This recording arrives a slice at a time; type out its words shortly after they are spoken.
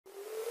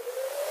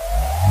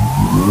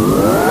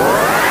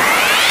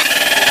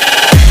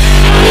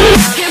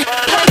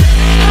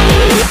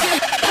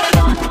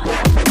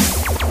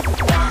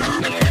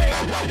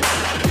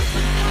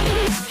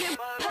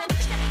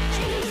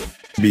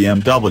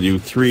BMW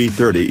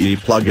 330e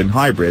plug-in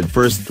hybrid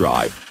first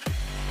drive.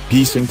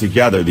 Piecing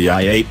together the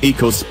i8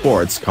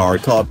 EcoSports car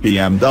taught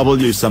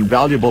BMW some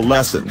valuable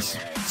lessons,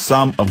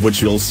 some of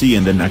which you'll see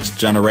in the next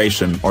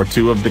generation or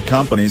two of the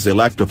company's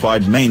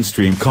electrified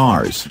mainstream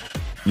cars.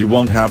 You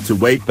won't have to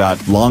wait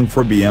that long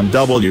for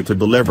BMW to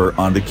deliver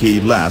on the key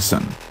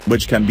lesson,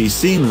 which can be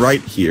seen right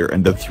here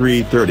in the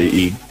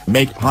 330e,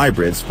 make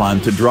hybrids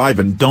fun to drive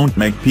and don't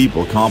make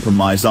people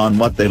compromise on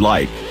what they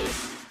like.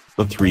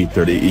 The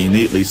 330e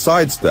neatly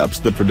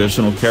sidesteps the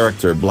traditional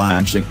character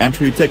blanching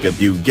entry ticket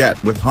you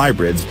get with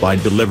hybrids by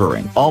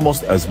delivering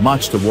almost as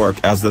much to work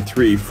as the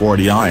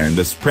 340i and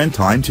a sprint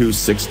time to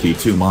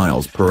 62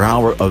 miles per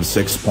hour of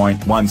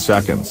 6.1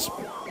 seconds.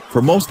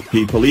 For most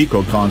people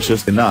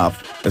eco-conscious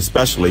enough,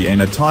 especially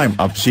in a time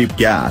of cheap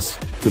gas,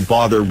 to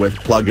bother with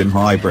plug-in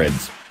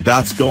hybrids,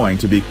 that's going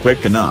to be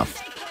quick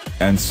enough.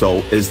 And so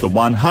is the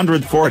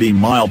 140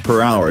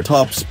 mph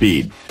top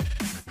speed.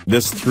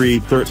 This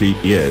 330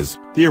 is,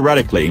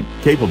 theoretically,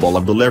 capable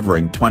of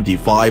delivering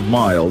 25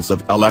 miles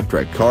of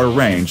electric car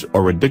range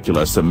or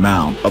ridiculous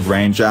amount of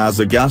range as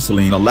a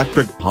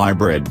gasoline-electric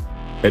hybrid.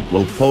 It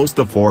will post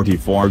a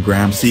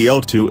 44-gram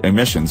CO2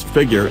 emissions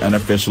figure and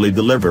officially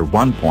deliver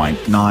 1.9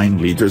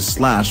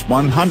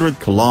 liters/100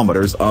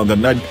 kilometers on the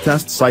NED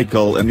test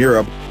cycle in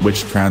Europe,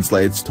 which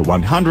translates to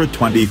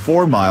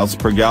 124 miles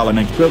per gallon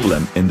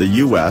equivalent in the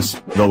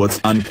US, though it's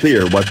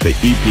unclear what the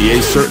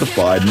EPA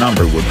certified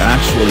number would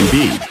actually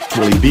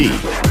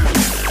be.